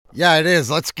Yeah, it is.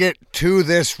 Let's get to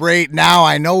this right now.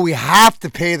 I know we have to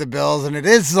pay the bills, and it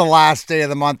is the last day of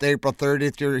the month, April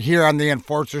 30th. You're here on the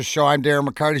Enforcers Show. I'm Darren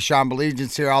McCarty, Sean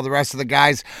Belegian's here, all the rest of the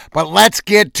guys. But let's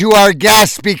get to our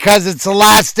guests because it's the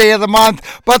last day of the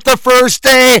month, but the first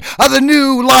day of the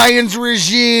new Lions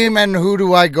regime. And who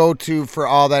do I go to for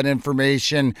all that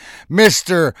information?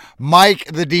 Mr. Mike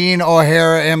the Dean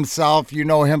O'Hara himself. You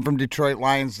know him from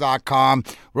DetroitLions.com.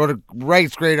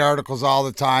 Writes great articles all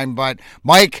the time. But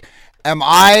Mike, am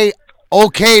I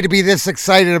okay to be this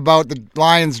excited about the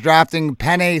Lions drafting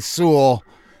Penei Sewell,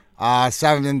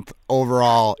 7th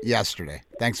overall yesterday?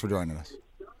 Thanks for joining us.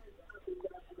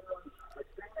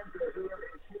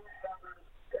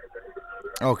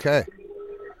 Okay.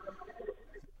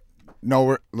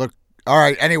 No, look. All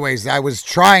right. Anyways, I was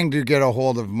trying to get a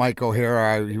hold of Mike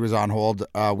O'Hara. He was on hold.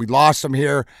 We lost him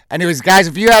here. Anyways, guys,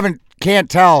 if you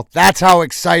can't tell, that's how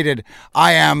excited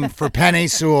I am for Penei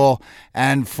Sewell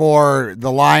and for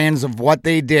the Lions of what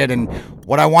they did. And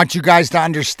what I want you guys to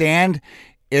understand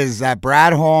is that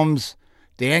Brad Holmes,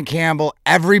 Dan Campbell,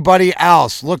 everybody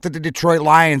else looked at the Detroit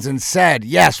Lions and said,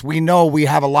 yes, we know we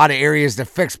have a lot of areas to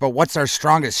fix, but what's our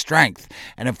strongest strength?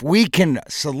 And if we can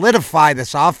solidify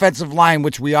this offensive line,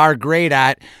 which we are great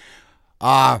at,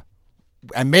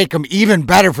 and make them even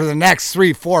better for the next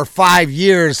 3, 4, 5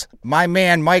 years, my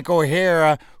man Mike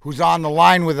O'Hara, who's on the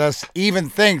line with us, even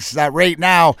thinks that right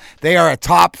now they are a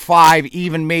top 5,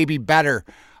 even maybe better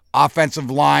offensive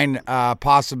line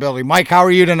possibility. Mike, how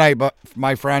are you tonight,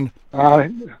 my friend? I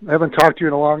haven't talked to you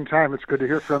in a long time. It's good to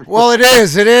hear from you. Well, it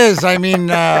is. It is. I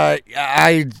mean,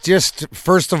 I just,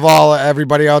 first of all,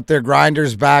 everybody out there,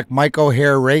 Grinder's back. Mike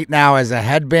O'Hara right now has a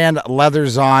headband,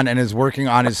 leathers on, and is working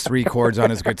on his 3 chords on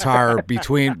his guitar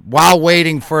while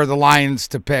waiting for the Lions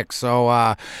to pick.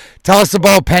 So tell us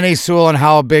about Penei Sewell and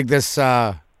how big this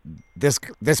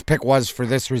pick was for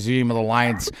this regime of the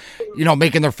Lions,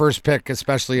 making their first pick,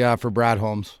 especially for Brad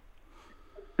Holmes.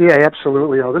 Yeah,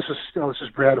 absolutely. This is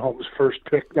Brad Holmes' first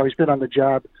pick. Now, he's been on the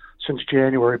job since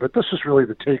January, but this is really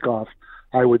the takeoff,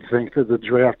 I would think, of the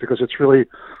draft, because it's really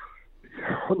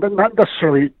not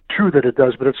necessarily true that it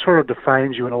does, but it sort of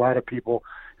defines you in a lot of people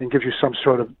and gives you some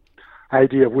sort of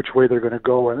idea of which way they're going to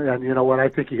go. And you know what? I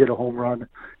think he hit a home run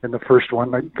in the first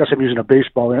one. I guess I'm using a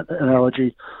baseball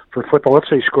analogy for football.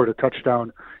 Let's say he scored a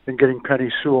touchdown in getting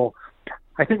Penei Sewell.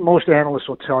 I think most analysts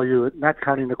will tell you, not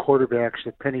counting the quarterbacks,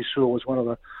 that Penei Sewell was one of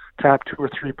the top 2 or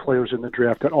 3 players in the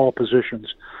draft at all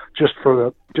positions, just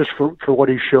for what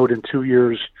he showed in 2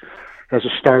 years as a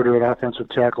starter at offensive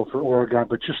tackle for Oregon.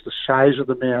 But just the size of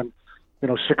the man,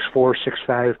 6'4",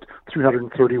 6'5",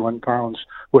 331 pounds,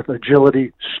 with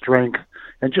agility, strength,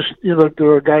 and just,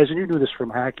 there are guys, and you knew this from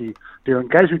hockey, Darren,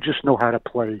 guys who just know how to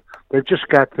play. They've just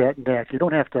got that knack. You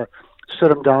don't have to sit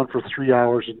them down for 3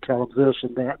 hours and tell them this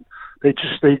and that. They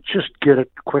just get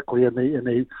it quickly, and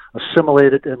they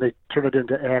assimilate it, and they turn it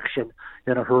into action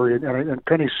in a hurry. And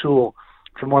Penei Sewell,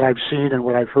 from what I've seen and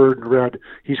what I've heard and read,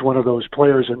 he's one of those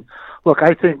players. And look,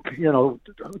 I think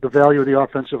the value of the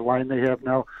offensive line they have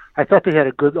now. I thought they had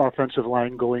a good offensive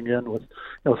line going in with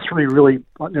 3 really,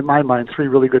 in my mind, 3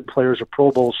 really good players: a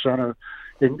Pro Bowl center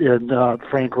in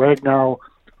Frank Ragnow,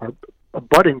 a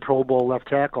budding Pro Bowl left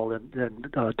tackle in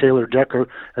Taylor Decker,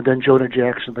 and then Jonah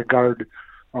Jackson, the guard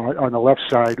on the left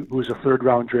side, who was a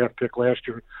 3rd-round draft pick last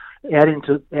year. Adding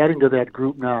to that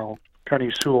group now,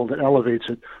 Penei Sewell, that elevates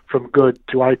it from good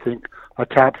to, I think, a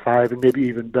top 5 and maybe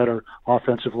even better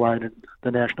offensive line in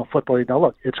the National Football League. Now,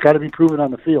 look, it's got to be proven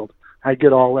on the field. I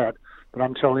get all that, but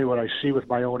I'm telling you what I see with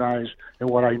my own eyes and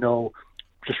what I know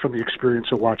just from the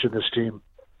experience of watching this team.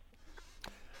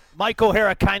 Mike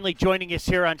O'Hara kindly joining us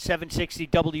here on 760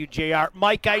 WJR.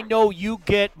 Mike, I know you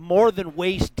get more than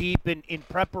waist deep in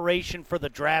preparation for the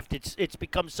draft. It's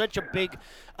become such a big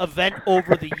event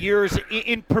over the years.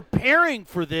 In preparing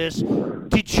for this,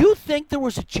 did you think there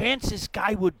was a chance this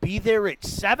guy would be there at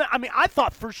 7? I mean, I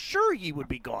thought for sure he would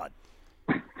be gone.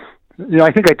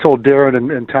 I think I told Darren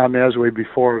and Tom Asway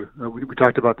before, we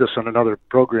talked about this on another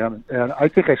program, and I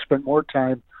think I spent more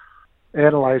time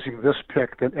analyzing this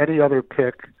pick than any other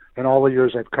pick in all the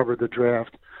years I've covered the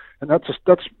draft. And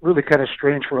that's really kind of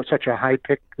strange for such a high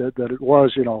pick that it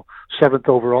was, 7th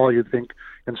overall. You'd think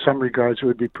in some regards it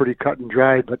would be pretty cut and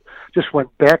dry, but just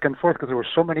went back and forth because there were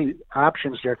so many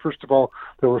options there. First of all,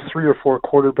 there were 3 or 4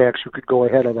 quarterbacks who could go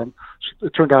ahead of them. So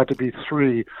it turned out to be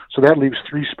 3. So that leaves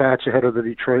 3 spots ahead of the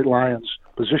Detroit Lions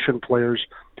position players,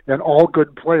 and all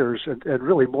good players, and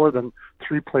really more than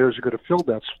 3 players who could have filled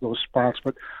those spots.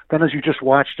 But then as you just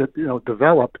watched it,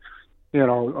 develop,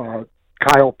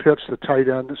 Kyle Pitts, the tight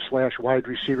end / wide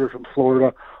receiver from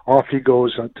Florida, off he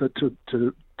goes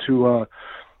to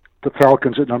the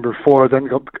Falcons at number 4.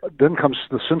 Then comes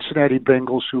the Cincinnati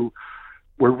Bengals, who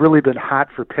were really been hot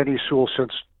for Penny Sewell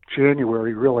since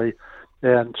January, really.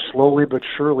 And slowly but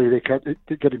surely, they kept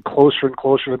getting closer and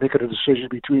closer to making a decision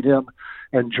between him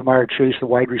and Jamar Chase, the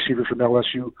wide receiver from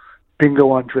LSU. Bingo,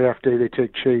 on draft day, they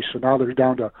take Chase. So now they're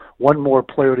down to one more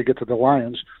player to get to the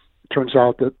Lions. It turns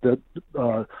out that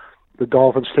the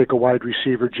Dolphins take a wide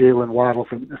receiver, Jalen Waddle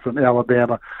from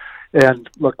Alabama. And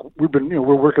look,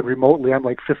 we're working remotely. I'm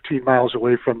like 15 miles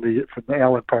away from the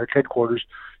Allen Park headquarters.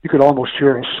 You could almost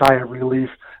hear a sigh of relief,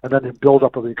 and then the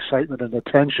build-up of the excitement and the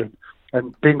tension.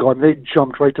 And bingo, and they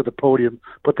jumped right to the podium,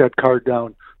 put that card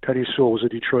down. Penny Sewell was a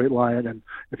Detroit Lion. And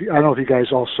I don't know if you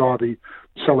guys all saw the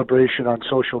celebration on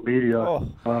social media.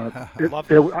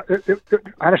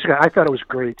 Honestly, I thought it was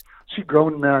great. See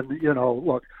grown men,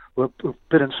 look, who've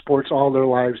been in sports all their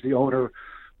lives, the owner,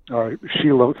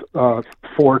 Sheila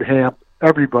Ford Hamp,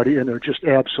 everybody, and they're just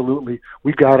absolutely,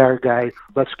 we got our guy,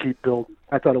 let's keep building.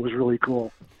 I thought it was really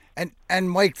cool. And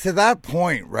Mike, to that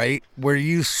point, right, where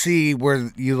you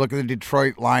look at the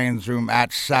Detroit Lions room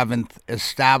at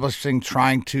 7th,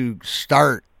 trying to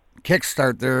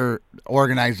kickstart their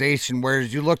organization,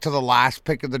 whereas you look to the last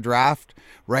pick of the draft,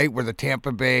 right, where the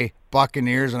Tampa Bay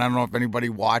Buccaneers, and I don't know if anybody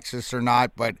watched this or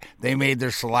not, but they made their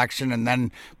selection, and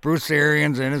then Bruce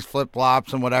Arians in his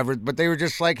flip-flops and whatever, but they were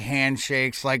just like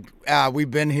handshakes, like,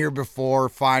 we've been here before,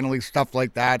 finally, stuff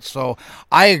like that. So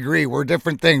I agree, we're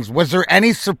different things. Was there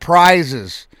any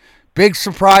surprises, big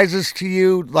surprises to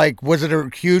you? Like, was it a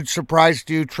huge surprise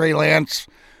to you, Trey Lance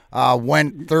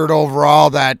went 3rd overall?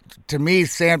 That, to me,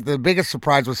 the biggest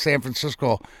surprise was San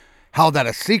Francisco held that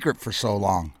a secret for so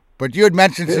long. But you had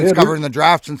mentioned, since covering the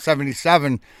draft since guy,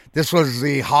 this was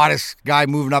the hottest guy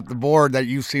moving up the board that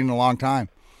you've seen in a long time.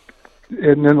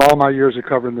 And in all my years of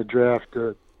covering the draft,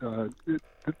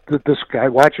 this guy,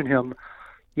 watching him,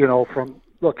 from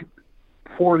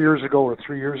 4 years ago or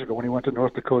 3 years ago when he went to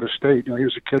North Dakota State, he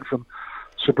was a kid from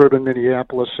suburban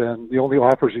Minneapolis, and the only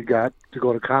offers he got to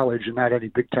go to college, and not any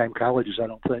big-time colleges, I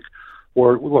don't think,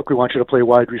 or, look, we want you to play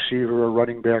wide receiver or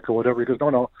running back or whatever. He goes,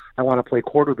 no, I want to play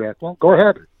quarterback. Well, go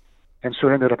ahead. And so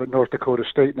he ended up at North Dakota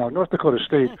State. Now, North Dakota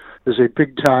State is a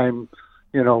big-time,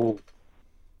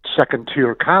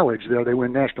 second-tier college there. They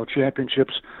win national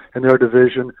championships in their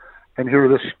division. And here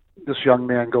this young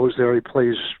man goes there. He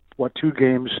plays, 2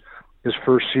 games his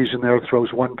first season there,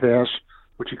 throws 1 pass,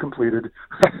 which he completed,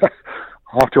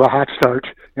 off to a hot start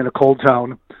in a cold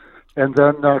town. And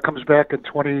then comes back in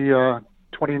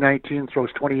 2019,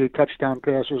 throws 28 touchdown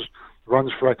passes,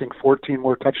 runs for, I think, 14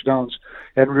 more touchdowns,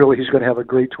 and really he's going to have a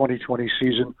great 2020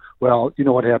 season. Well, you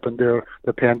know what happened there,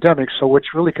 the pandemic, so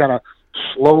which really kind of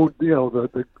slowed,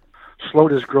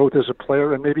 slowed his growth as a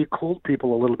player and maybe cooled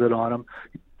people a little bit on him,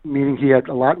 meaning he had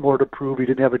a lot more to prove. He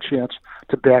didn't have a chance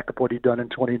to back up what he'd done in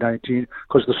 2019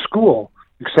 because the school,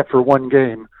 except for 1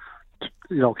 game,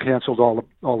 canceled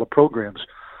all the programs.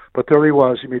 But there he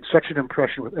was. He made such an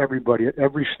impression with everybody at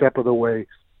every step of the way.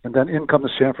 And then in come the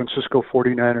San Francisco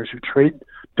 49ers, who trade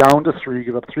down to 3,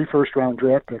 give up 3 first-round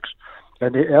draft picks,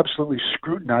 and they absolutely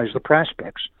scrutinize the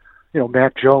prospects.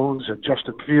 Mac Jones and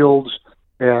Justin Fields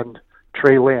and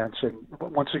Trey Lance. And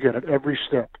once again, at every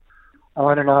step,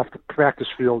 on and off the practice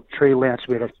field, Trey Lance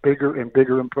made a bigger and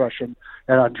bigger impression.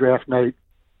 And on draft night,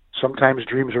 sometimes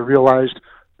dreams are realized.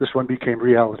 This one became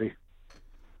reality.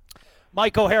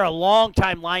 Mike O'Hara,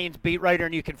 longtime Lions beat writer,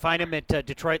 and you can find him at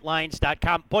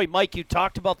DetroitLions.com. Boy, Mike, you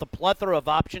talked about the plethora of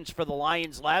options for the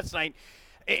Lions last night.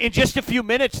 In just a few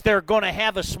minutes, they're going to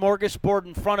have a smorgasbord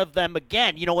in front of them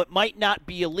again. It might not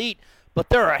be elite, but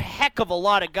there are a heck of a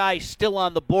lot of guys still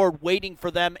on the board waiting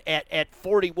for them at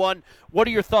 41. What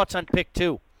are your thoughts on pick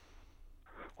 2?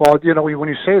 Well, when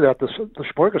you say that, the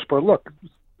smorgasbord, look,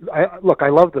 I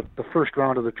love the first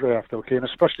round of the draft, okay, and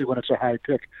especially when it's a high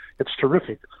pick. It's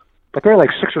terrific. But there are like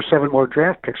 6 or 7 more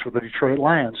draft picks for the Detroit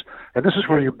Lions. And this is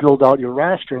where you build out your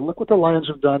roster. And look what the Lions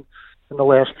have done in the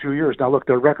last few years. Now, look,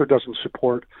 their record doesn't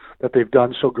support that they've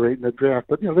done so great in the draft.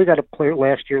 But, they got a player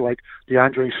last year like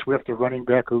DeAndre Swift, a running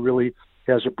back who really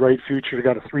has a bright future. They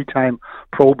got a 3-time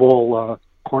Pro Bowl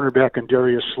cornerback in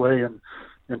Darius Slay in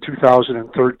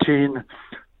 2013.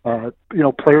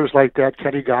 Players like that,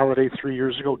 Kenny Galladay 3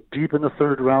 years ago, deep in the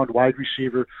 3rd round, wide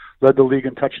receiver, led the league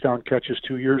in touchdown catches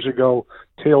 2 years ago,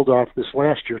 tailed off this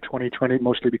last year, 2020,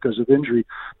 mostly because of injury.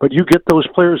 But you get those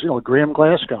players, Graham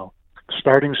Glasgow,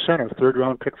 starting center, 3rd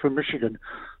round pick from Michigan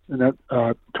in that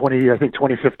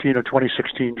 2015 or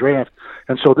 2016 draft.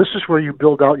 And so this is where you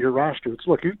build out your roster. It's,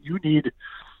 look, you need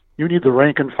the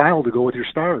rank and file to go with your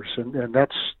stars, and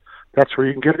that's where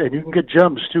you can get it. And you can get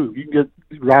gems, too. You can get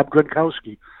Rob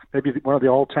Gronkowski, maybe one of the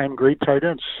all-time great tight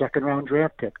ends, 2nd-round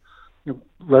draft pick.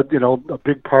 led a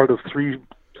big part of 3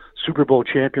 Super Bowl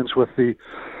champions with the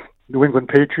New England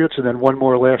Patriots, and then one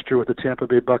more last year with the Tampa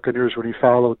Bay Buccaneers when he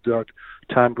followed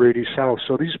Tom Brady south.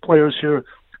 So these players here,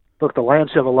 look, the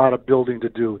Lions have a lot of building to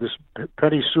do. This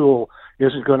Penny Sewell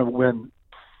isn't going to win,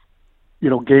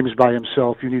 games by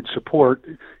himself. You need support.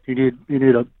 You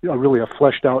need a really a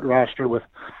fleshed out roster with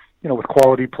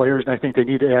quality players, and I think they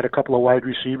need to add a couple of wide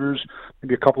receivers,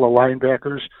 maybe a couple of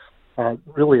linebackers,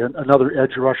 really another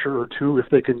edge rusher or 2 if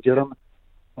they can get them.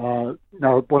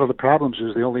 Now, one of the problems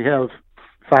is they only have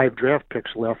 5 draft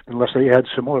picks left unless they add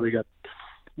some more. They got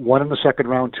 1 in the second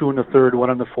round, 2 in the third, 1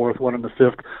 in the fourth, 1 in the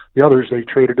fifth. The others they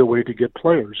traded away to get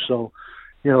players. So,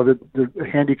 they're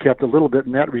handicapped a little bit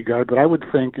in that regard. But I would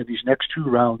think in these next 2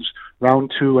 rounds,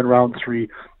 round 2 and round 3,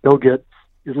 they'll get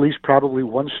at least probably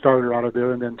 1 starter out of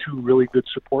there and then 2 really good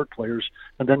support players,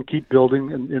 and then keep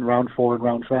building in round 4 and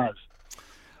round 5.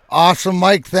 Awesome,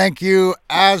 Mike. Thank you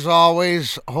as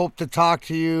always. Hope to talk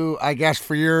to you, I guess,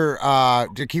 for your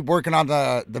to keep working on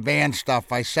the band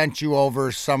stuff. I sent you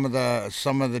over some of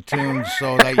the tunes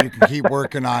so that you can keep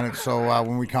working on it. So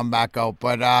when we come back out,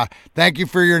 but thank you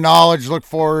for your knowledge. Look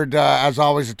forward as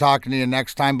always to talking to you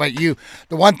next time. But the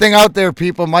one thing out there,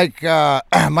 people, Mike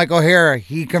O'Hara,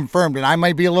 he confirmed, and I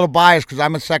might be a little biased because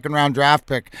I'm a 2nd round draft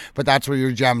pick, but that's where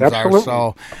your gems Absolutely.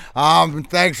 are. So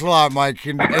thanks a lot, Mike.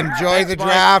 Enjoy the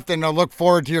draft. And I look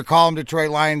forward to your column,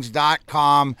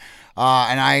 DetroitLions.com.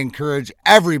 And I encourage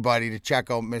everybody to check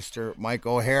out Mr. Mike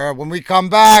O'Hara. When we come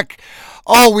back,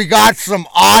 we got some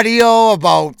audio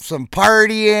about some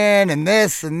partying and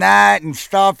this and that and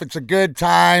stuff. It's a good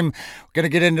time. We're going to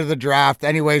get into the draft.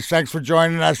 Anyways, thanks for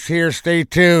joining us here. Stay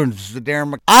tuned. This is the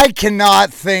Darren I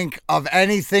cannot think of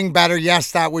anything better.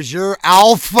 Yes, that was your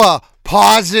alpha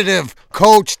positive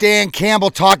coach Dan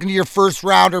Campbell talking to your first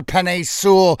rounder Penei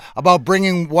Sewell about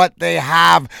bringing what they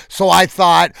have. So I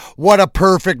thought, what a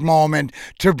perfect moment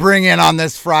to bring in on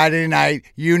this Friday night.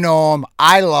 You know him,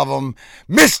 I love him,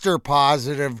 Mr.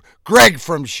 Positive, Greg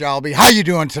from Shelby. How you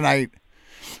doing tonight?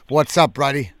 What's up,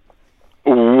 buddy?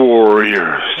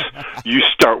 Warriors, you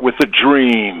start with a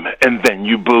dream and then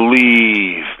you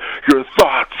believe. Your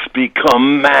thoughts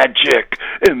become magic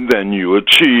and then you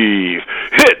achieve.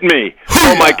 Hit me.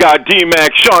 Oh my God,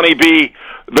 D-Mac, Shawnee B,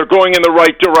 they're going in the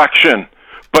right direction.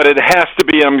 But it has to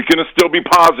be, I'm going to still be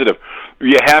positive.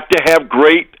 You have to have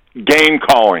great game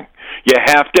calling. You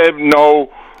have to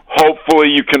know, hopefully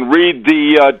you can read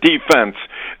the defense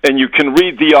and you can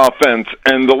read the offense,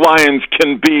 and the Lions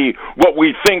can be what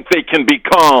we think they can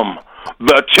become.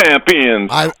 The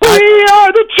champions. We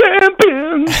are the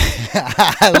champions.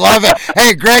 I love it.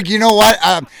 Hey, Greg, you know what?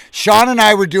 Sean and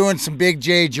I were doing some Big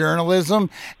J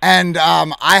journalism, and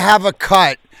I have a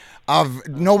cut of,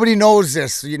 nobody knows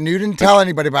this. You didn't tell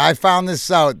anybody, but I found this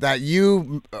out, that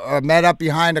you met up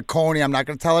behind a Coney, I'm not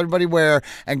going to tell everybody where,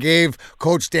 and gave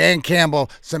Coach Dan Campbell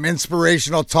some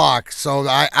inspirational talk. So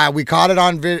we caught it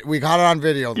on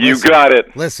video. You got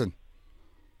it. Listen.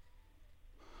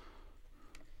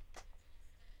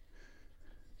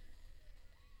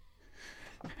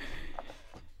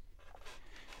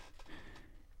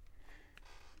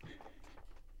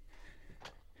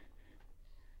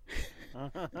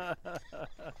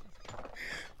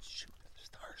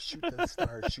 Shoot the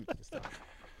star.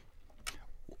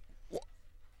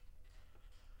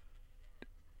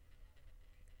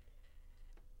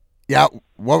 Yeah,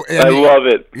 I love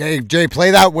it. Yeah, Jay, play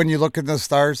that when you look at the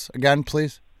stars again,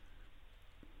 please.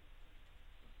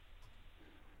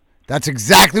 That's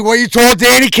exactly what you told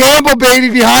Danny Campbell, baby,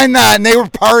 behind that, and they were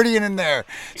partying in there.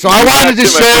 So I wanted to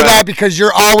share that because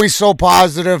you're always so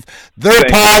positive. They're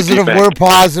positive, we're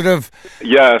positive.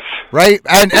 Yes. Right?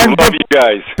 And love you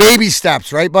guys. Baby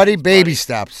steps, right, buddy? Baby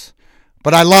steps.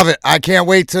 But I love it. I can't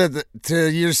wait to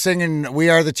you're singing "We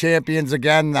Are the Champions"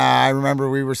 again. I remember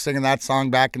we were singing that song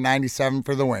back in '97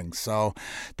 for the Wings. So,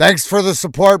 thanks for the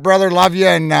support, brother. Love you,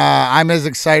 and I'm as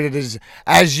excited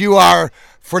as you are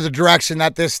for the direction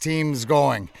that this team's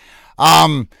going.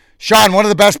 Sean, one of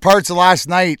the best parts of last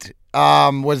night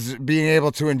was being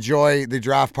able to enjoy the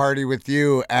draft party with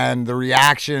you and the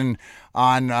reaction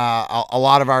on a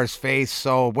lot of ours face.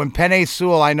 So when Penei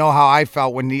Sewell, I know how I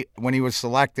felt when he was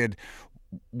selected.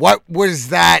 What was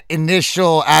that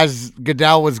initial, as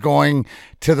Goodell was going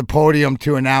to the podium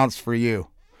to announce for you?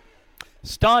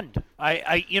 Stunned.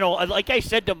 I like I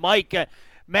said to Mike,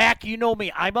 Mac, you know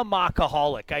me. I'm a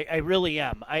mockaholic. I really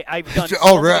am. I've done.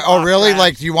 Really?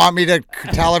 Like, do you want me to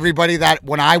tell everybody that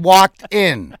when I walked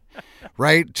in,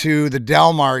 right, to the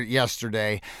Del Mart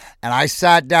yesterday, and I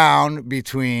sat down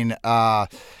between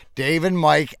Dave and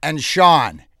Mike and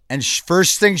Sean, And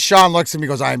first thing Sean looks at me and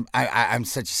goes, I'm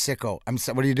such a sicko.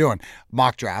 What are you doing?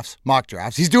 Mock drafts.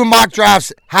 He's doing mock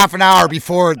drafts half an hour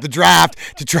before the draft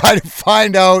to try to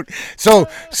find out. So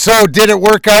did it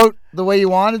work out the way you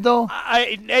wanted, though?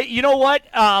 You know what?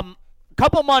 A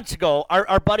couple months ago,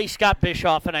 our buddy Scott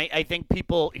Bischoff, and I think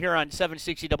people here on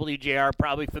 760 WJR are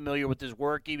probably familiar with his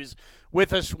work. He was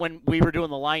with us when we were doing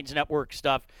the Lions Network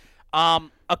stuff.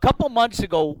 A couple months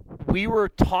ago, we were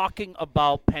talking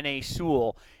about Penei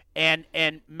Sewell. And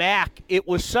Mac, it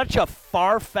was such a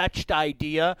far-fetched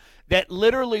idea that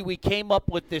literally we came up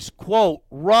with this quote,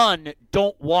 run,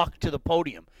 don't walk to the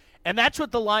podium. And that's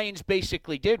what the Lions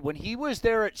basically did. When he was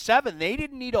there at 7, they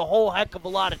didn't need a whole heck of a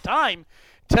lot of time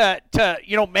to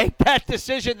make that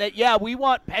decision that, yeah, we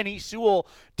want Penei Sewell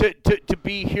to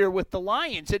be here with the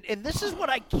Lions. And this is what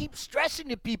I keep stressing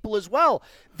to people as well.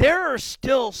 There are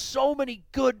still so many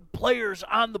good players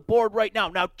on the board right now.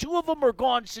 Now, 2 of them are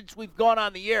gone since we've gone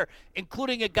on the air,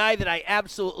 including a guy that I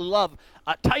absolutely love.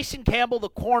 Tyson Campbell, the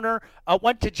corner,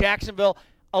 went to Jacksonville.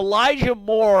 Elijah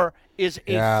Moore is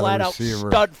a flat-out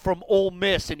stud from Ole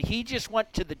Miss, and he just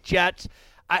went to the Jets.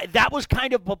 That was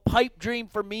kind of a pipe dream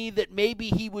for me that maybe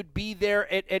he would be there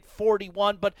at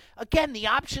 41. But, again, the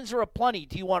options are aplenty.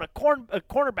 Do you want a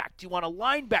cornerback? Do you want a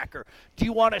linebacker? Do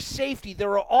you want a safety?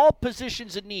 There are all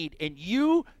positions in need. And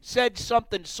you said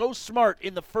something so smart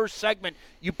in the first segment,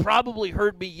 you probably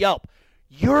heard me yelp.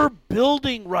 You're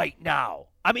building right now.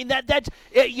 I mean, that's,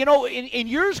 in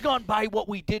years gone by, what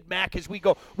we did, Mac, is we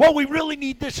go, well, we really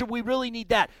need this or we really need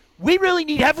that. We really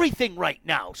need everything right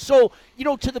now. So,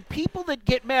 to the people that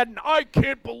get mad, and I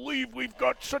can't believe we've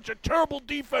got such a terrible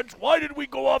defense. Why did we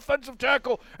go offensive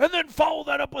tackle and then follow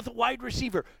that up with a wide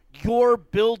receiver? You're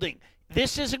building.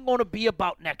 This isn't going to be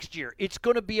about next year. It's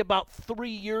going to be about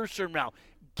 3 years from now.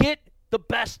 Get the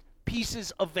best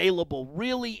pieces available,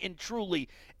 really and truly.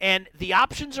 And the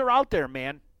options are out there,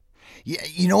 man. Yeah,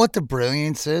 you know what the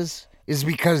brilliance is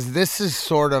because this is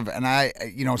sort of, and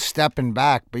stepping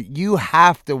back, but you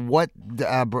have to,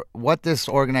 what this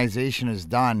organization has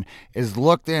done is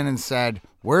looked in and said,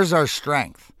 where's our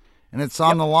strength? And it's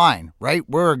on the line, right?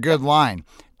 We're a good line.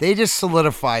 They just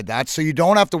solidified that, so you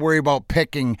don't have to worry about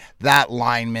picking that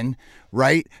lineman,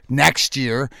 right? Next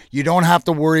year, you don't have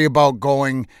to worry about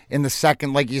going in the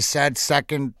second, like you said,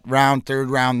 second round, third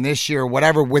round this year,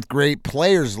 whatever, with great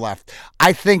players left.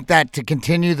 I think that to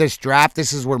continue this draft,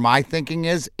 this is where my thinking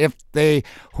is.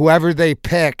 Whoever they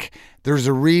pick, there's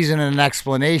a reason and an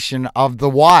explanation of the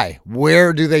why.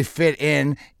 Where do they fit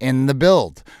in the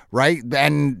build, right?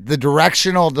 And the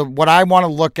directional, what I want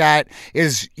to look at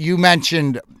is, you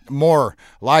mentioned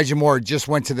Elijah Moore just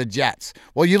went to the Jets.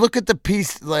 Well, you look at the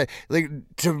piece, like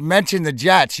to mention the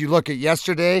Jets, you look at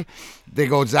yesterday, they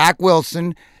go Zach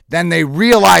Wilson. Then they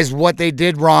realize what they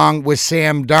did wrong with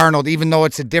Sam Darnold, even though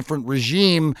it's a different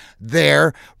regime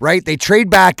there, right? They trade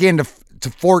back into to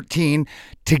 14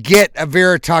 to get a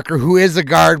Vera Tucker, who is a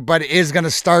guard but is going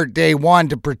to start day one,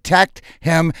 to protect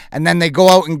him, and then they go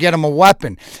out and get him a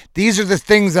weapon. These are the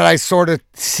things that I sort of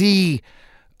see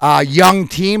young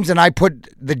teams, and I put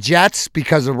the Jets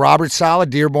because of Robert Saleh,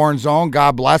 Dearborn's own,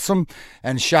 God bless him,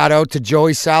 and shout out to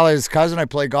Joey Saleh, his cousin I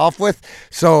play golf with.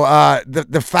 So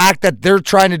the fact that they're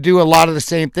trying to do a lot of the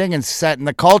same thing and setting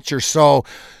the culture. So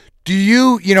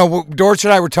do Dortch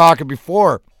and I were talking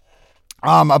before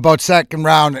about second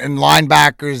round and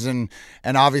linebackers and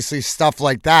obviously stuff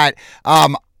like that.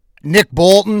 Nick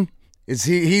Bolton,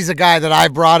 he's a guy that I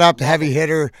brought up, the heavy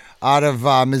hitter out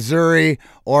of Missouri,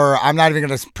 or I'm not even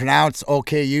going to pronounce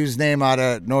OKU's name out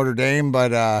of Notre Dame,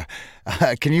 but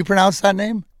can you pronounce that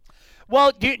name?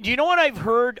 Well, do you know what I've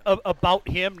heard about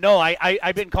him? No,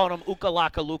 I've been calling him Uka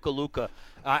Laka Luka Luka.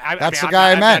 That's the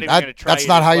guy I meant. That's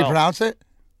not how you pronounce it?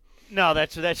 No,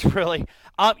 that's really.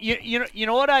 You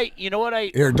know what I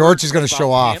here. Dortch is going to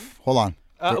show off. Him? Hold on.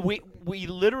 We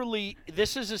literally,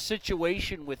 this is a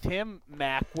situation with him,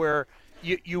 Mac, where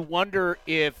you wonder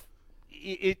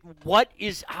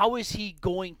how is he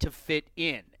going to fit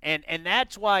in, and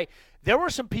that's why there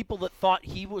were some people that thought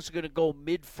he was going to go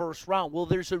mid-first round. Well,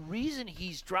 there's a reason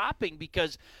he's dropping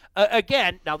because,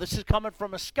 again, now this is coming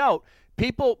from a scout.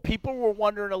 People were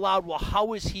wondering aloud, well,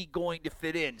 how is he going to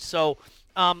fit in? So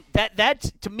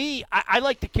that's to me, I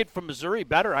like the kid from Missouri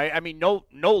better. I mean, no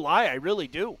lie, I really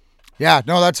do. Yeah,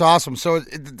 no, that's awesome. So,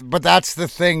 but that's the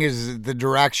thing, is the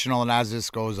directional, and as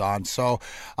this goes on. So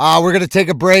we're going to take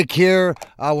a break here.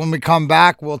 When we come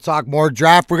back, we'll talk more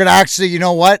draft. We're going to actually, you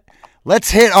know what?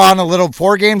 Let's hit on a little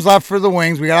 4 games left for the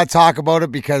Wings. We got to talk about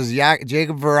it because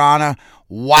Jacob Verana,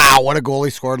 wow, what a goal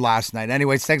he scored last night.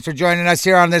 Anyways, thanks for joining us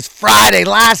here on this Friday,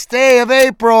 last day of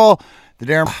April. The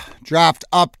Darren draft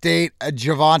update,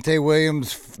 Javonte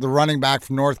Williams, the running back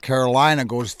from North Carolina,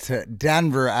 goes to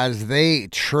Denver as they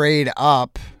trade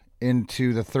up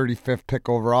into the 35th pick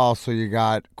overall. So you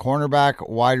got cornerback,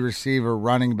 wide receiver,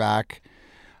 running back.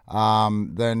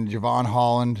 Then Javon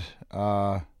Holland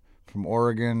from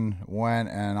Oregon went,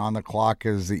 and on the clock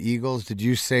is the Eagles. Did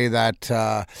you say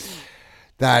that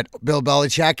that Bill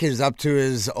Belichick is up to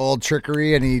his old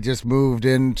trickery, and he just moved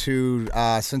into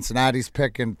Cincinnati's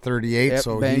pick in 38? Yep,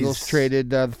 so Bengals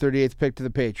traded the 38th pick to the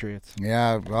Patriots.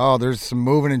 Yeah, there's some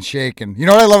moving and shaking. You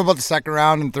know what I love about the second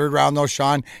round and third round, though,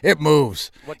 Sean? It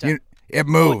moves. It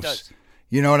moves. it does.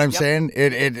 You know what I'm saying?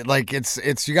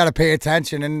 It's you got to pay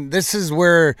attention, and this is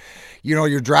where,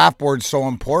 your draft board's so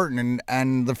important.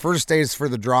 And the first day is for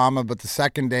the drama, but the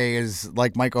second day is,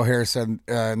 like Michael Harris said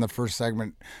in the first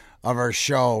segment of our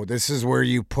show, this is where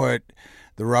you put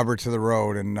the rubber to the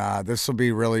road, and this will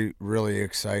be really, really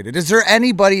excited. Is there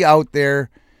anybody out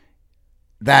there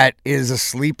that is a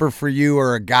sleeper for you,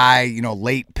 or a guy,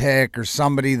 late pick, or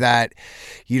somebody that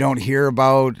you don't hear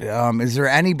about? Is there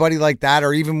anybody like that,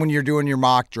 or even when you're doing your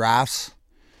mock drafts?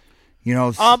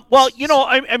 Well,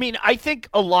 I mean, I think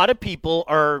a lot of people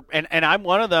are, and I'm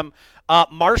one of them,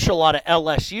 Marshall out of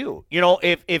LSU.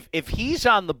 If he's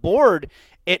on the board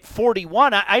at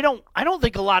 41, I don't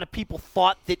think a lot of people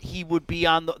thought that he would be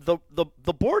on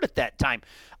the board at that time.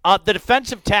 The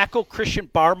defensive tackle, Christian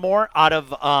Barmore out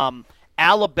of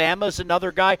Alabama, is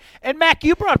another guy. And Mac,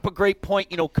 you brought up a great point,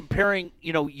 comparing,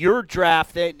 your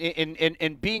draft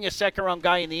and being a second-round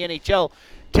guy in the NHL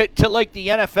to like the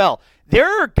NFL.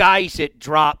 There are guys that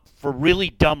drop for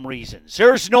really dumb reasons.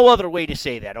 There's no other way to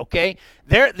say that, okay?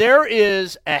 There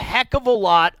is a heck of a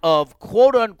lot of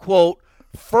quote-unquote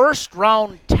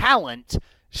first-round talent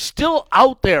still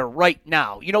out there right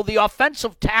now. The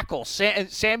offensive tackle,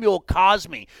 Samuel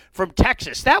Cosme from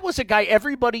Texas, that was a guy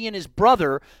everybody and his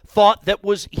brother thought that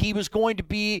he was going to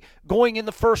be going in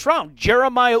the first round.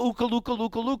 Jeremiah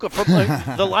Ukaluka from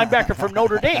the linebacker from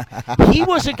Notre Dame. He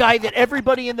was a guy that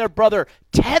everybody and their brother.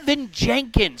 Tevin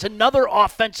Jenkins, another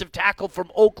offensive tackle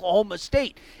from Oklahoma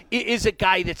State, is a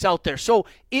guy that's out there. So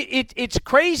it's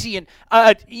crazy. And,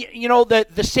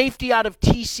 the safety out of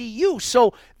TCU.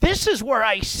 So this is where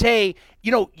I say,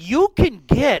 you can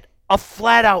get a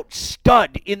flat-out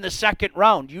stud in the second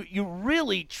round. You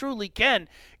really, truly can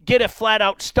get a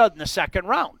flat-out stud in the second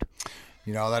round.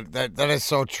 That is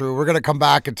so true. We're going to come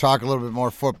back and talk a little bit more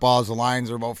football, as the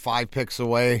Lions are about 5 picks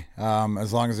away,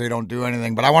 as long as they don't do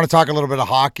anything. But I want to talk a little bit of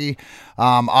hockey.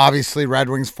 Obviously, Red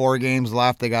Wings, 4 games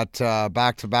left. They got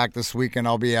back-to-back this weekend.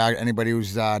 I'll be anybody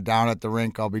who's down at the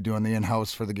rink, I'll be doing the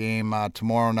in-house for the game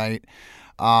tomorrow night.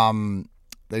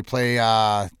 They play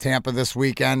Tampa this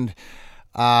weekend.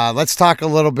 Let's talk a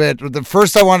little bit. The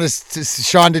first I wanted to,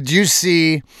 Sean, did you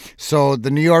see, so the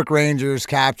New York Rangers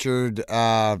captured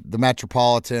the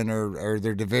Metropolitan or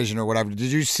their division or whatever.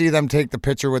 Did you see them take the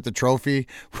picture with the trophy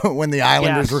when the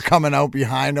Islanders were coming out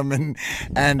behind them?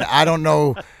 And I don't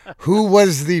know who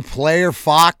was the player,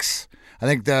 Fox. I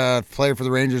think the player for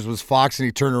the Rangers was Fox, and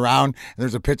he turned around, and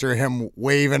there's a picture of him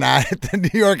waving at the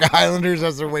New York Islanders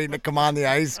as they're waiting to come on the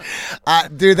ice.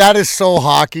 Dude, that is so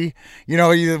hockey,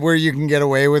 where you can get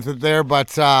away with it there.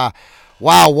 But,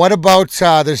 wow, what about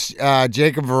this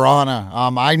Jacob Verana?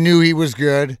 I knew he was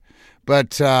good, but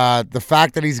the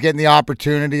fact that he's getting the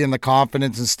opportunity and the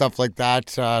confidence and stuff like that,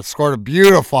 scored a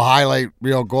beautiful highlight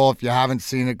reel goal. If you haven't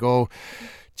seen it, go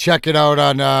check it out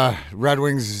on Red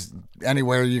Wings.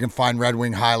 Anywhere you can find Red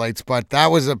Wing highlights, but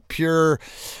that was a pure,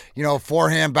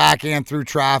 forehand, backhand through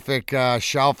traffic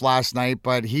shelf last night.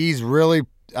 But he's really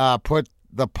put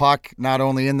the puck not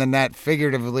only in the net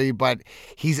figuratively, but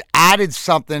he's added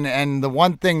something. And the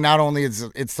one thing, not only is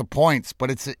it's the points,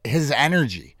 but it's his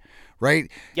energy, right?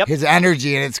 Yep. His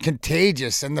energy, and it's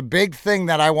contagious. And the big thing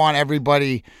that I want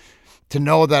everybody to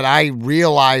know that I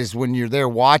realized when you're there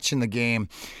watching the game.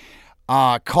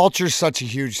 Culture is such a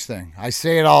huge thing. I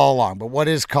say it all along, but what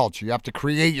is culture? You have to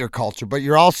create your culture, but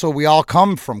we all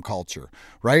come from culture,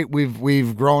 right?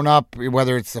 We've grown up,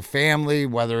 whether it's a family,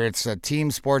 whether it's a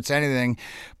team sports, anything,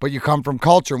 but you come from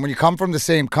culture. And when you come from the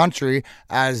same country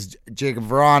as Jacob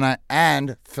Verana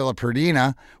and Philip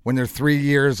Hrdina, when they're 3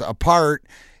 years apart,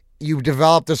 you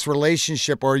develop this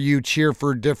relationship, or you cheer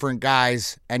for different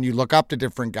guys and you look up to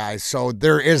different guys. So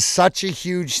there is such a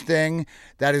huge thing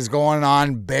that is going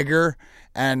on bigger,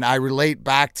 and I relate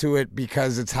back to it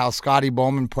because it's how Scotty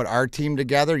Bowman put our team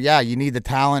together. Yeah, you need the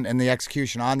talent and the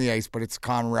execution on the ice, but it's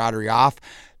camaraderie off.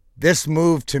 This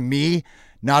move, to me,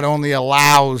 not only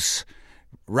allows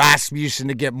Rasmussen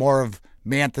to get more of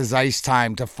Mantha's ice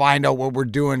time, to find out what we're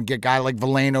doing, get a guy like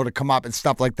Veleno to come up and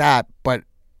stuff like that, but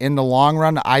in the long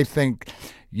run, I think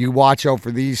you watch out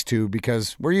for these two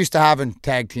because we're used to having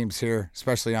tag teams here,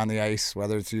 especially on the ice,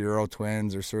 whether it's the Euro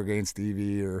Twins or Sergey and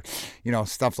Stevie or,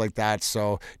 stuff like that.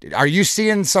 So are you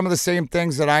seeing some of the same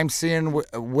things that I'm seeing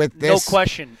with this? No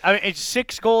question. I mean, it's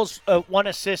 6 goals, 1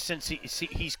 assist since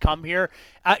he's come here.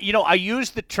 I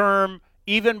used the term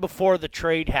even before the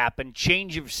trade happened,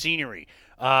 change of scenery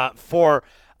for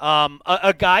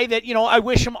a guy that, I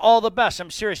wish him all the best.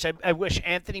 I'm serious. I wish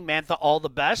Anthony Mantha all the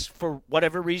best. For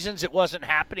whatever reasons, it wasn't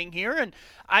happening here, and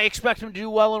I expect him to do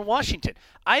well in Washington.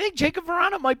 I think Jacob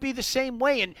Verana might be the same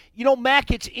way. And,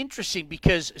 Mac, it's interesting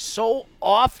because so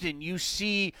often you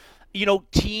see,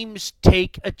 teams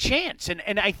take a chance.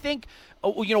 And I think,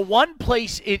 one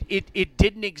place it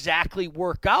didn't exactly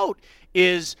work out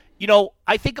is,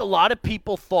 I think a lot of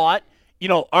people thought,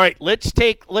 all right, let's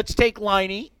take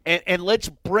Laine and let's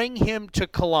bring him to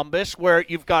Columbus where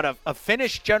you've got a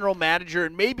Finnish general manager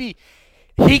and maybe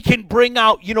he can bring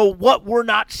out, what we're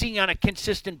not seeing on a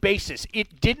consistent basis.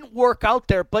 It didn't work out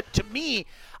there, but to me,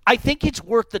 I think it's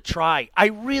worth the try. I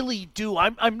really do.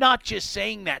 I'm not just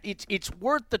saying that. It's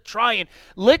worth the try, and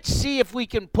let's see if we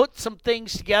can put some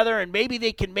things together and maybe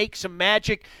they can make some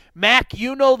magic. Mac,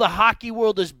 the hockey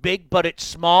world is big, but it's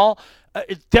small.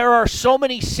 There are so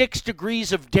many 6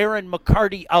 degrees of Darren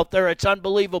McCarty out there. It's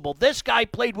unbelievable. This guy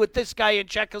played with this guy in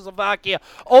Czechoslovakia.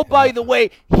 Oh, by the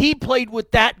way, he played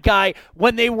with that guy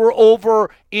when they were over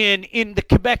in the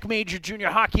Quebec Major Junior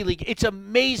Hockey League. It's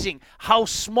amazing how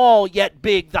small yet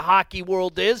big the hockey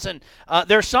world is, and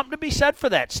there's something to be said for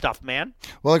that stuff, man.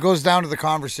 Well, it goes down to the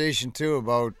conversation, too,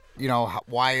 about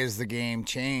why is the game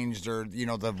changed or,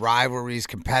 the rivalries,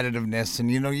 competitiveness,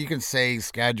 and, you can say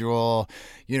schedule,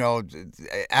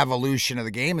 evolution of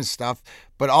the game and stuff.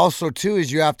 But also, too,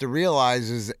 is you have to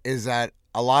realize is that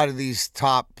a lot of these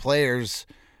top players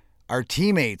are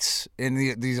teammates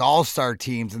in these all-star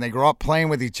teams, and they grow up playing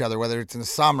with each other, whether it's in the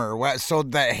summer. So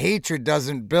that hatred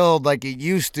doesn't build like it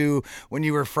used to when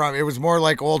you were from. It was more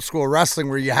like old school wrestling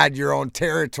where you had your own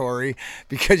territory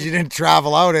because you didn't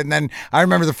travel out. And then I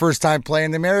remember the first time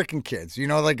playing the American kids. We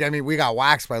got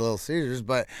waxed by Little Caesars,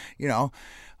 but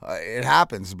it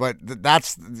happens. But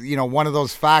that's one of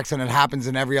those facts, and it happens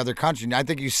in every other country. And I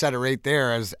think you said it right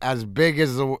there. As big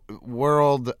as the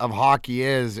world of hockey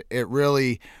is, it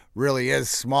really is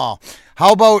small.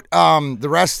 How about the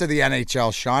rest of the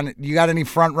NHL, Sean? You got any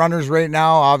front runners right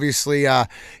now? Obviously,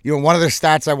 one of the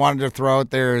stats I wanted to throw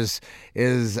out there is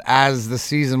as the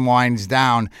season winds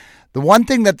down, the one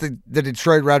thing that the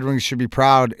Detroit Red Wings should be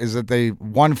proud is that they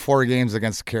won 4 games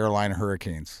against the Carolina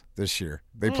Hurricanes this year.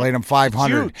 They played them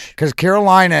 500 because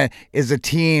Carolina is a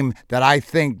team that I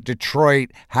think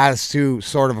Detroit has to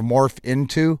sort of morph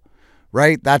into.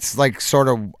 Right? That's like sort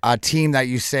of a team that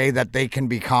you say that they can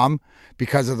become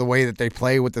because of the way that they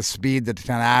play with the speed, the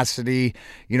tenacity,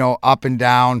 up and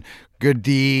down, good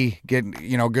D, good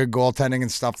goaltending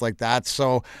and stuff like that.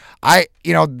 So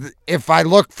if I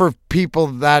look for people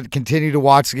that continue to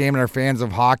watch the game and are fans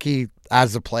of hockey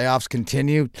as the playoffs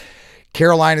continue,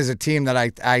 Carolina is a team that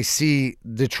I see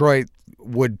Detroit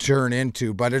would turn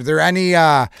into. But are there any,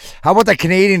 how about the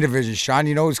Canadian division, Sean?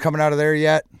 Who's coming out of there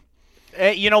yet?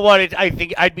 You know what? I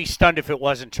think I'd be stunned if it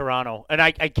wasn't Toronto, and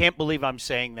I can't believe I'm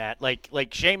saying that.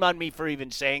 Like shame on me for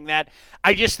even saying that.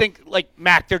 I just think,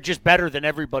 Mac, they're just better than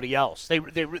everybody else. They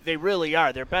really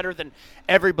are. They're better than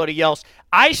everybody else.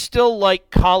 I still like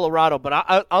Colorado,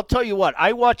 but I'll tell you what.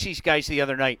 I watched these guys the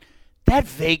other night. That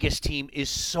Vegas team is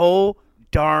so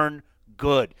darn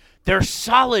good. They're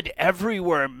solid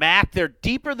everywhere, Mac. They're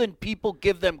deeper than people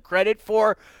give them credit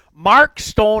for. Mark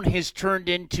Stone has turned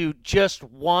into just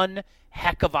one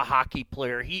heck of a hockey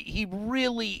player. He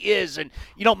really is. And,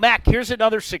 Mac, here's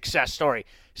another success story.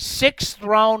 6th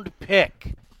round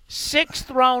pick Sixth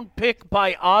round pick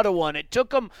by Ottawa, and it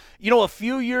took him, a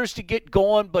few years to get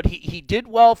going, but he did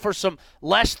well for some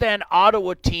less than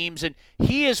Ottawa teams, and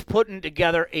he is putting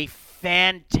together a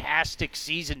fantastic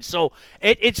season. So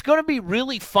it's going to be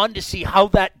really fun to see how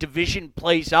that division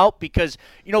plays out because,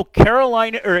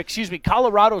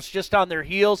 Colorado's just on their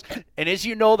heels, and as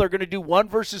you know, they're going to do 1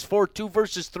 versus 4, 2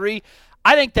 versus 3.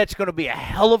 I think that's going to be a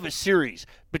hell of a series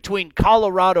between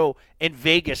Colorado and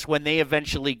Vegas when they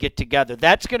eventually get together.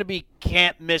 That's going to be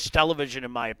can't-miss television, in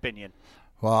my opinion.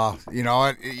 Well,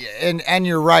 and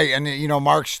you're right. And,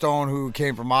 Mark Stone, who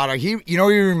came from Ottawa, he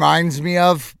reminds me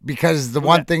of, because the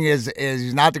one thing is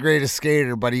he's not the greatest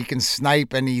skater, but he can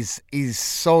snipe, and he's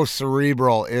so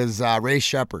cerebral, is Ray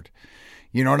Shepherd.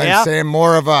 You know what I'm saying?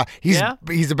 More of he's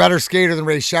a better skater than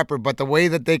Ray Shepherd, but the way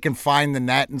that they can find the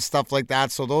net and stuff like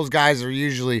that. So those guys are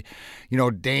usually,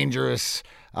 dangerous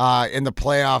in the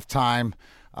playoff time.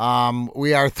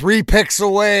 We are 3 picks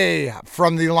away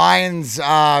from the Lions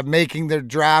making their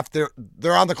draft.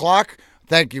 They're on the clock.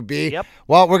 Thank you, B. Yep.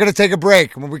 Well, we're going to take a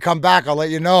break. When we come back, I'll let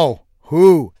you know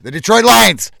who the Detroit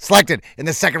Lions selected in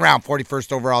the second round.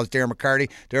 41st overall is Darren McCarty.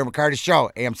 Darren McCarty Show,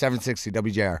 AM 760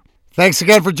 WJR. Thanks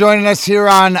again for joining us here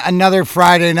on another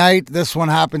Friday night. This one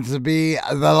happens to be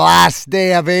the last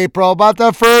day of April, but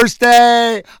the first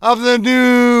day of the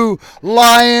new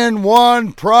Lion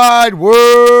One Pride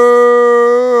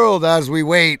World as we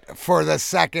wait for the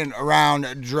second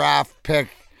round draft pick.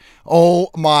 Oh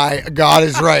my God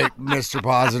is right, Mr.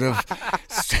 Positive.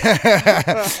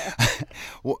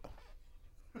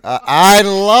 I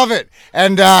love it.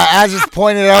 And as is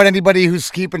pointed out, anybody who's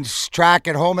keeping track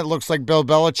at home, it looks like Bill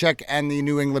Belichick and the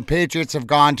New England Patriots have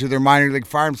gone to their minor league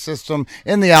farm system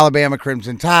in the Alabama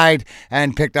Crimson Tide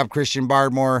and picked up Christian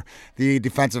Barmore, the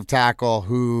defensive tackle,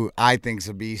 who I think's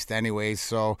a beast anyways.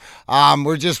 So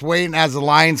we're just waiting as the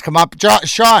Lions come up.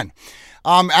 Sean,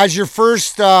 as your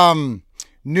first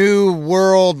new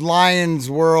world, Lions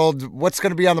world, what's going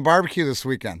to be on the barbecue this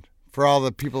weekend for all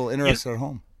the people interested at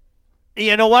home?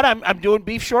 You know what? I'm doing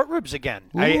beef short ribs again.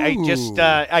 I just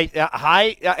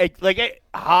high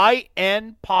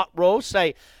end pot roast.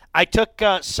 I took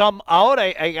some out.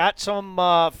 I got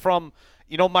some from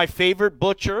my favorite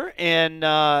butcher and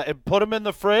put them in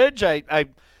the fridge. I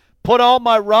put all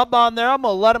my rub on there. I'm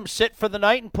gonna let them sit for the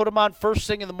night and put them on first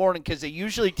thing in the morning because they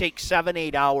usually take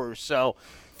 7-8 hours. So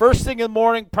first thing in the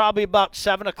morning, probably about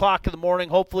 7 o'clock in the morning.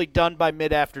 Hopefully done by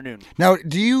mid afternoon. Now,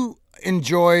 do you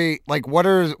enjoy what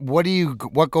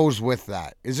goes with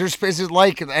that? Is there spaces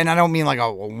like, and I don't mean like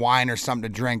a wine or something to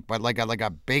drink, but like a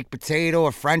baked potato,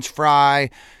 a French fry,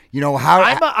 how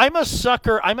I'm a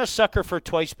sucker for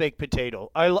twice baked potato.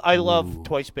 I love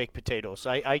twice baked potatoes.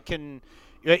 I can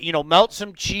melt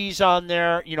some cheese on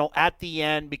there at the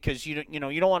end because you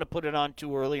don't want to put it on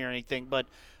too early or anything, but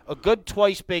a good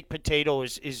twice baked potato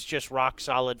is just rock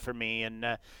solid for me. And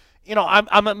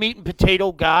I'm a meat and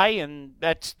potato guy, and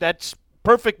that's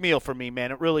perfect meal for me,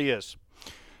 man. It really is.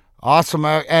 Awesome.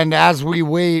 And as we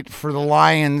wait for the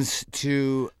Lions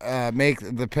to make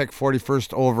the pick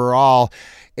 41st overall,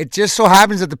 it just so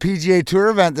happens that the PGA Tour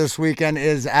event this weekend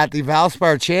is at the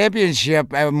Valspar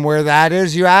Championship. And where that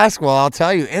is, you ask? Well, I'll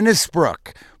tell you.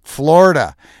 Innisbrook,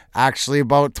 Florida. Actually,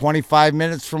 about 25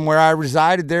 minutes from where I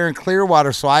resided there in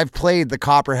Clearwater. So I've played the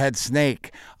Copperhead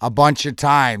Snake a bunch of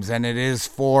times, and it is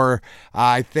for,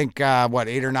 I think, 8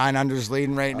 or 9 unders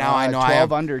leading right now. I know 12 I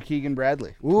have under Keegan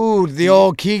Bradley. Ooh, the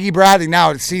old Keegan Bradley.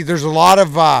 Now, see, there's a lot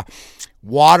of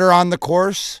water on the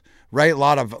course, right? A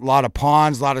lot of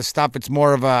ponds, a lot of stuff. It's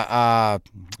more of a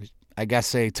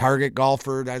target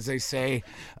golfer, as they say,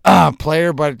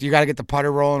 player, but you got to get the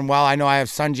putter rolling well. I know I have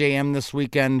Sanjay M this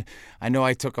weekend. I know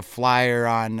I took a flyer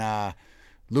on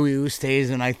Louis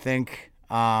Oosthuizen, I think,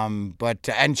 and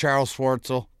Charles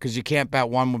Schwartzel, because you can't bet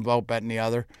one without betting the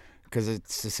other, because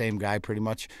it's the same guy pretty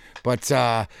much. But,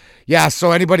 so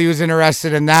anybody who's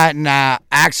interested in that, and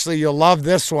actually you'll love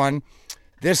this one.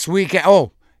 This weekend,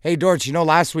 hey, Dorch,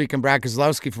 last weekend Brad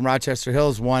Kozlowski from Rochester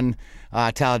Hills won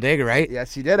Talladega, right?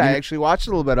 Yes, he did. I actually watched a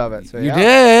little bit of it. So you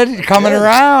did? Coming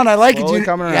around. I like Slowly it.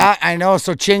 Coming around. Yeah, I know.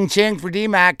 So ching for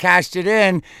D-Mac, cashed it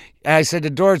in. And I said to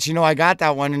Dorch, I got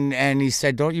that one. And he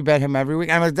said, don't you bet him every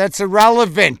week? I'm like, that's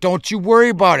irrelevant. Don't you worry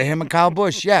about it. Him and Kyle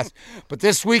Busch, yes. But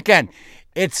this weekend,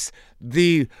 it's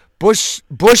the Bushy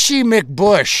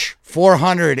McBush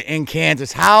 400 in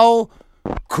Kansas. How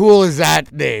cool is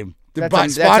that name?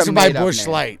 Sponsored by Busch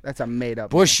Light. That's a made-up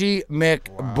Bushy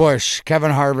McBush. Wow.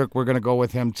 Kevin Harvick, we're going to go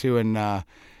with him, too. And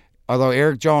although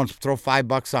Eric Jones, throw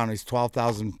 $5 on him. He's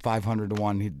 12,500 to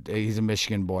 1. He's a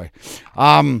Michigan boy.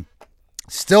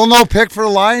 Still no pick for the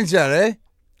Lions yet, eh?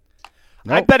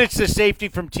 Nope. I bet it's the safety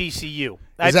from TCU.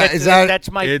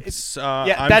 That's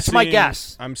my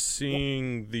guess. I'm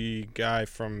seeing the guy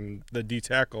from the D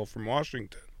tackle from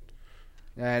Washington.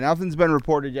 Yeah, nothing's been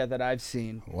reported yet that I've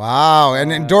seen. Wow.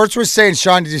 And Dortz was saying,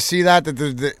 Sean, did you see that?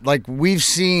 That we've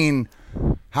seen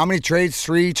how many trades?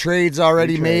 3 trades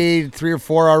already made, 3 or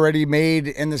 4 already made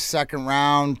in the second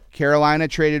round. Carolina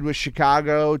traded with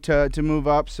Chicago to move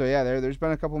up. So, yeah, there's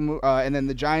been a couple and then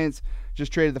the Giants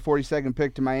just traded the 42nd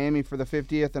pick to Miami for the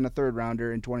 50th and a third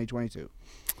rounder in 2022.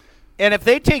 And if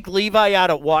they take Levi out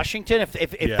at Washington,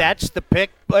 if that's the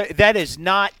pick, that is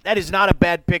not a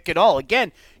bad pick at all.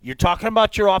 Again, you're talking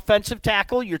about your offensive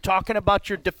tackle. You're talking about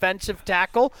your defensive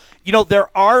tackle.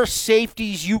 There are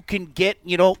safeties you can get,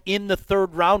 in the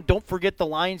third round. Don't forget the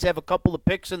Lions have a couple of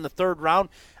picks in the third round.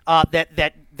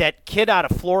 That kid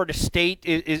out of Florida State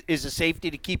is a safety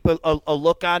to keep a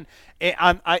look on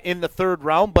in the third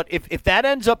round. But if that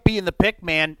ends up being the pick,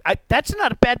 man, that's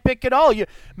not a bad pick at all.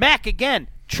 Mac, again,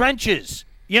 trenches.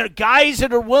 Guys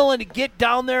that are willing to get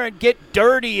down there and get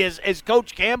dirty, as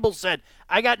Coach Campbell said.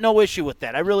 I got no issue with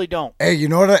that. I really don't. Hey, you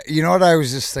know what I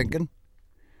was just thinking?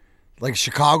 Like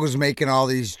Chicago's making all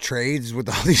these trades with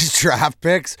all these draft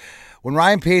picks. When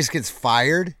Ryan Pace gets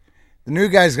fired, the new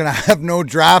guy's going to have no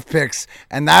draft picks,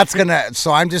 and that's going to –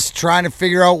 so I'm just trying to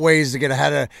figure out ways to get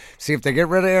ahead of – see if they get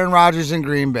rid of Aaron Rodgers in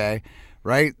Green Bay,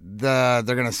 right? They're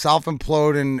going to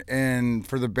self-implode in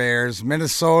for the Bears.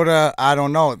 Minnesota, I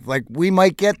don't know. Like, we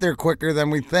might get there quicker than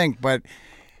we think, but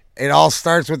it all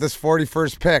starts with this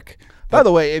 41st pick. By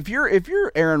the way, if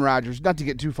you're Aaron Rodgers, not to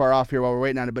get too far off here while we're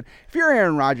waiting on it, but if you're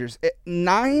Aaron Rodgers,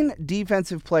 9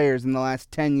 defensive players in the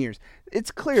last 10 years, it's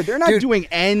clear they're not doing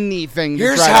anything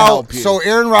to try to help you. So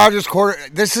Aaron Rodgers,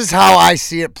 this is how I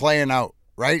see it playing out,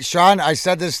 right? Sean, I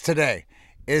said this today,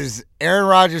 is Aaron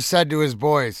Rodgers said to his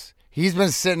boys, he's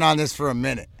been sitting on this for a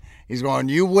minute. He's going,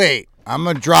 you wait, I'm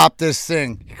going to drop this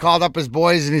thing. He called up his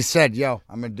boys and he said, yo,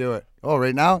 I'm going to do it. Oh,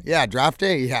 right now? Yeah, draft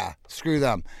day? Yeah, screw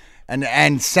them.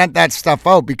 And sent that stuff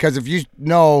out because if you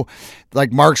know,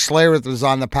 like Mark Schlereth was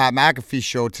on the Pat McAfee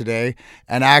show today,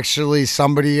 and actually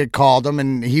somebody had called him,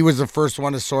 and he was the first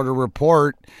one to sort of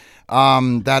report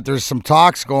that there's some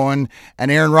talks going,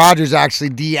 and Aaron Rodgers actually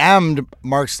DM'd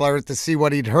Mark Schlereth to see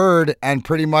what he'd heard, and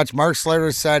pretty much Mark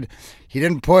Schlereth said he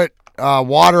didn't put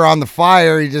water on the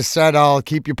fire. He just said, I'll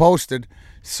keep you posted.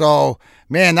 So,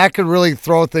 man, that could really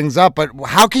throw things up. But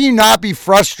how can you not be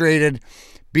frustrated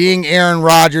being Aaron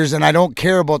Rodgers, and I don't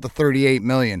care about the $38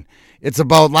 million. It's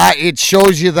about it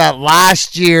shows you that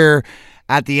last year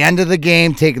at the end of the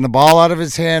game, taking the ball out of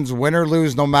his hands, win or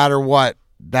lose, no matter what,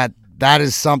 that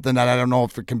is something that I don't know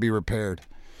if it can be repaired.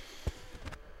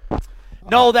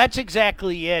 No, that's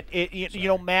exactly it.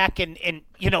 Mac, and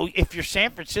if you're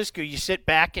San Francisco, you sit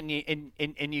back and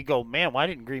you go, man, why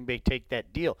didn't Green Bay take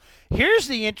that deal? Here's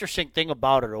the interesting thing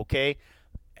about it, okay?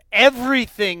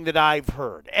 Everything that I've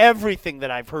heard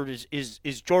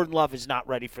is Jordan Love is not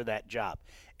ready for that job.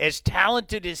 As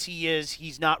talented as he is,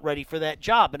 he's not ready for that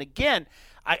job. And again,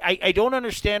 I don't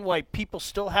understand why people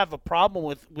still have a problem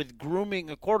with grooming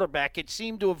a quarterback. It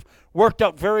seemed to have worked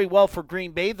out very well for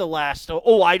Green Bay the last,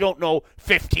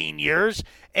 15 years.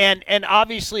 And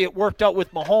obviously it worked out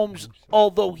with Mahomes,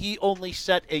 although he only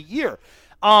set a year.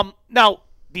 Now,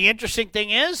 the interesting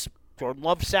thing is, Jordan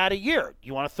Love sat a year.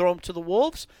 You want to throw him to the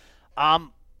Wolves?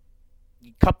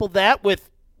 You couple that with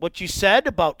what you said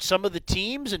about some of the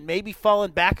teams and maybe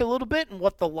falling back a little bit and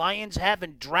what the Lions have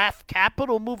in draft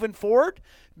capital moving forward.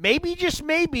 Maybe, just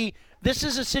maybe, this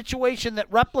is a situation that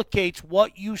replicates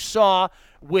what you saw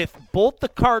with both the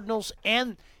Cardinals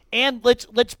and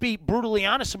let's be brutally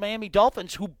honest, the Miami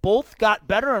Dolphins, who both got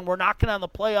better and were knocking on the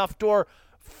playoff door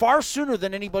far sooner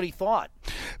than anybody thought.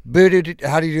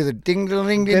 How do you do the ding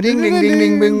ding ding ding ding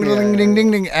ding ding ding ding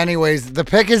ding ding? Anyways, the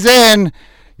pick is in.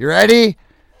 You ready?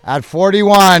 At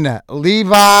 41,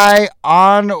 Levi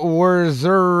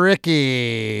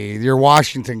Onwuzurike, your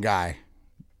Washington guy,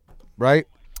 right?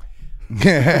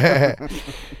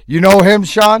 You know him,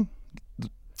 Sean?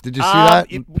 Did you see that?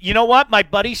 You know what? My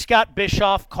buddy Scott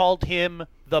Bischoff called him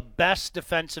the best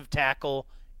defensive tackle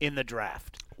in the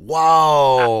draft.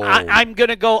 Whoa! I'm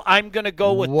gonna go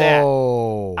with that.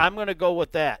 Whoa! I'm gonna go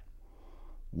with that.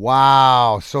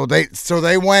 Wow! So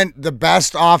they went the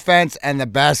best offense and the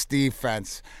best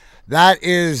defense. That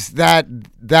is that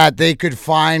they could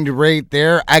find right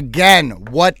there. Again,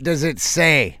 what does it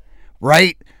say?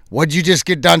 Right? What'd you just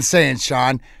get done saying,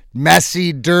 Sean?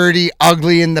 Messy, dirty,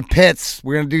 ugly in the pits.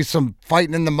 We're gonna do some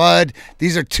fighting in the mud.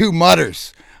 These are two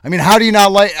mudders. I mean, how do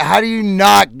you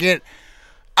not get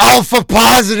alpha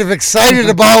positive excited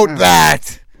about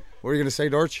that? What are you going to say,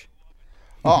 Dorch?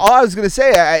 All I was going to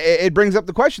say, it brings up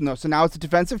the question, though. So now it's a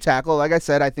defensive tackle. Like I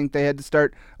said, I think they had to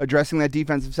start addressing that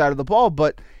defensive side of the ball.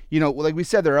 But, like we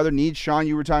said, there are other needs. Sean,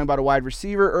 you were talking about a wide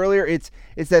receiver earlier. It's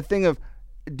that thing of,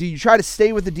 do you try to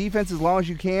stay with the defense as long as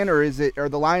you can, or are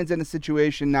the Lions in a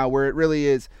situation now where it really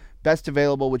is best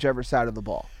available whichever side of the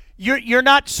ball? You're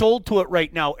not sold to it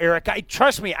right now, Eric.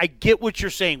 Trust me, I get what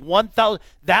you're saying. 1,000.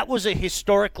 That was a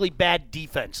historically bad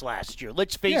defense last year.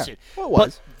 Let's face it. Well, it was.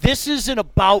 But this isn't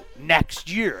about next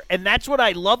year, and that's what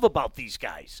I love about these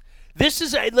guys. This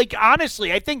is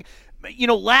honestly, I think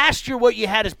last year what you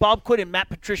had is Bob Quinn and Matt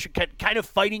Patricia kind of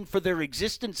fighting for their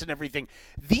existence and everything.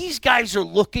 These guys are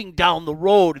looking down the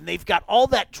road, and they've got all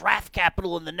that draft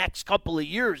capital in the next couple of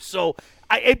years. So,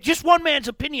 just one man's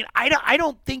opinion. I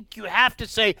don't think you have to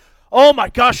say, "Oh my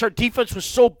gosh, our defense was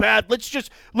so bad.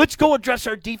 Let's go address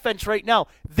our defense right now."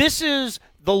 This is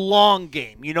the long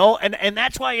game, and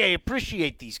that's why I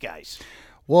appreciate these guys.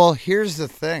 Well, here's the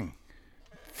thing.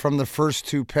 From the first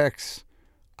 2 picks,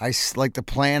 I like the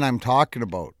plan I'm talking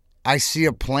about. I see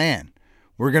a plan.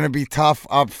 We're going to be tough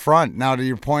up front. Now, to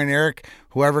your point, Eric,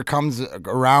 whoever comes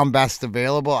around best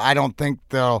available, I don't think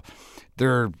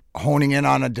they're honing in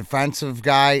on a defensive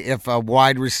guy if a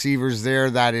wide receiver's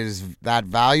there that is that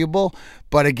valuable.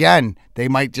 But again, they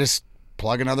might just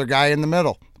plug another guy in the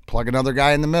middle. Plug another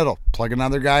guy in the middle. Plug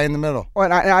another guy in the middle. Well,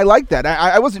 and I like that.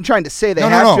 I wasn't trying to say they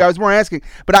have to. I was more asking.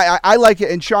 But I like it.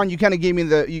 And Sean, you kind of gave me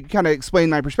you kind of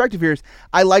explained my perspective here. Is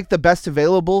I like the best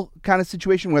available kind of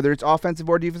situation, whether it's offensive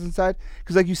or defensive side.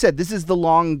 Because like you said, this is the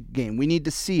long game. We need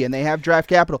to see. And they have draft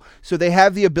capital. So they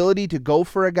have the ability to go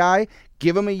for a guy,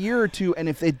 give them a year or two, and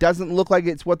if it doesn't look like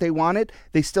it's what they wanted,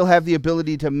 they still have the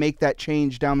ability to make that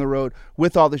change down the road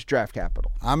with all this draft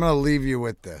capital. I'm going to leave you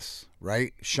with this,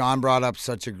 right? Sean brought up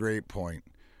such a great point.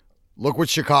 Look what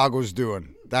Chicago's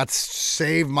doing. That's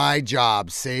save my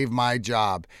job.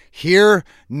 Here,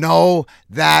 know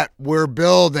that we're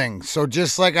building. So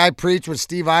just like I preach with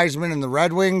Steve Eisman and the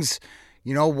Red Wings,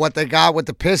 what they got with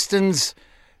the Pistons,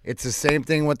 it's the same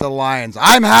thing with the Lions.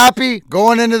 I'm happy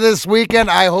going into this weekend.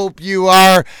 I hope you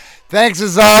are. Thanks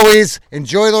as always.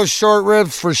 Enjoy those short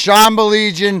ribs for Sean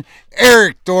Belegian,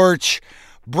 Eric Dortch,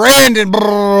 Brandon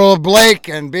Blake,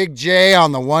 and Big J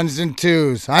on the 1s and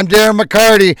 2s. I'm Darren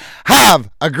McCarty.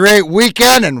 Have a great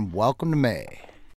weekend and welcome to May.